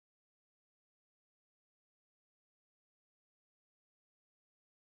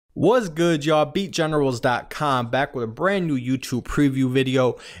What's good, y'all? BeatGenerals.com back with a brand new YouTube preview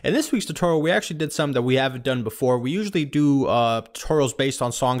video. In this week's tutorial, we actually did something that we haven't done before. We usually do tutorials based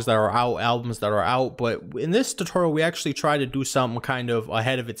on songs that are out, albums that are out, but in this tutorial, we actually try to do something kind of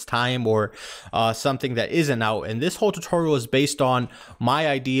ahead of its time, or something that isn't out. And this whole tutorial is based on my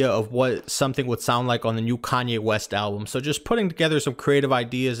idea of what something would sound like on the new Kanye West album. So just putting together some creative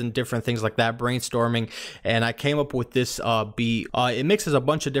ideas and different things like that, brainstorming, and I came up with this beat. It mixes a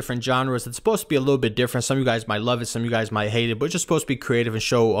bunch of different genres. It's supposed to be a little bit different. Some of you guys might love it, some of you guys might hate it, but it's just supposed to be creative and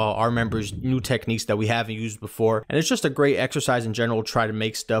show our members new techniques that we haven't used before. And it's just a great exercise in general to try to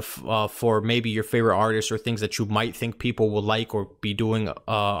make stuff for maybe your favorite artists or things that you might think people will like or be doing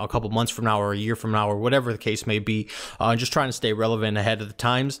a couple months from now or a year from now or whatever the case may be. Just trying to stay relevant ahead of the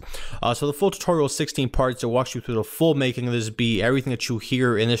times. So the full tutorial is 16 parts. It walks you through the full making of this beat. Everything that you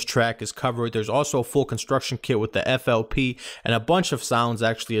hear in this track is covered. There's also a full construction kit with the FLP and a bunch of sounds,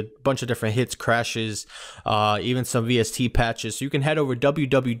 actually a bunch of different hits, crashes, even some VST patches. So you can head over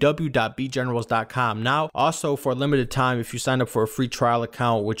www.beatgenerals.com now. Also, for a limited time, if you sign up for a free trial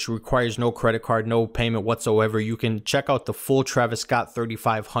account, which requires no credit card, no payment whatsoever, you can check out the full Travis Scott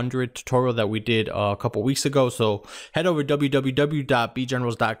 3500 tutorial that we did a couple weeks ago. So head over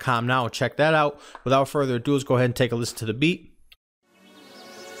www.beatgenerals.com now and check that out. Without further ado, let's go ahead and take a listen to the beat.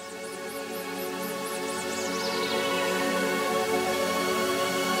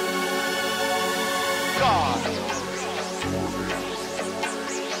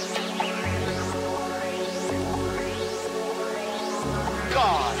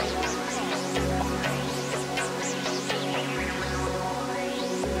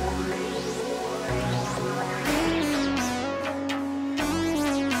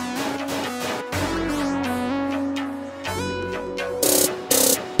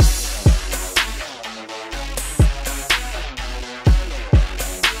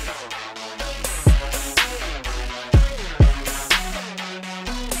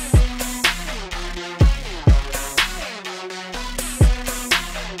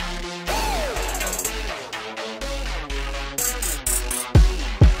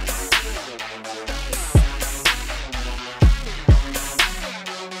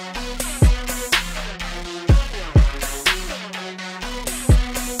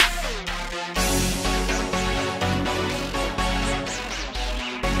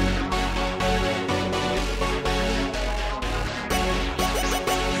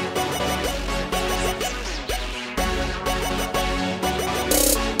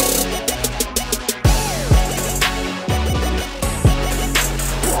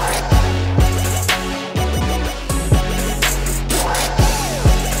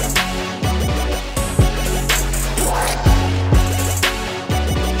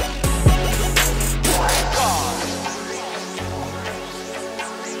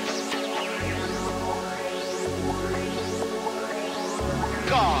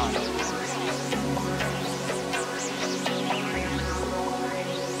 God.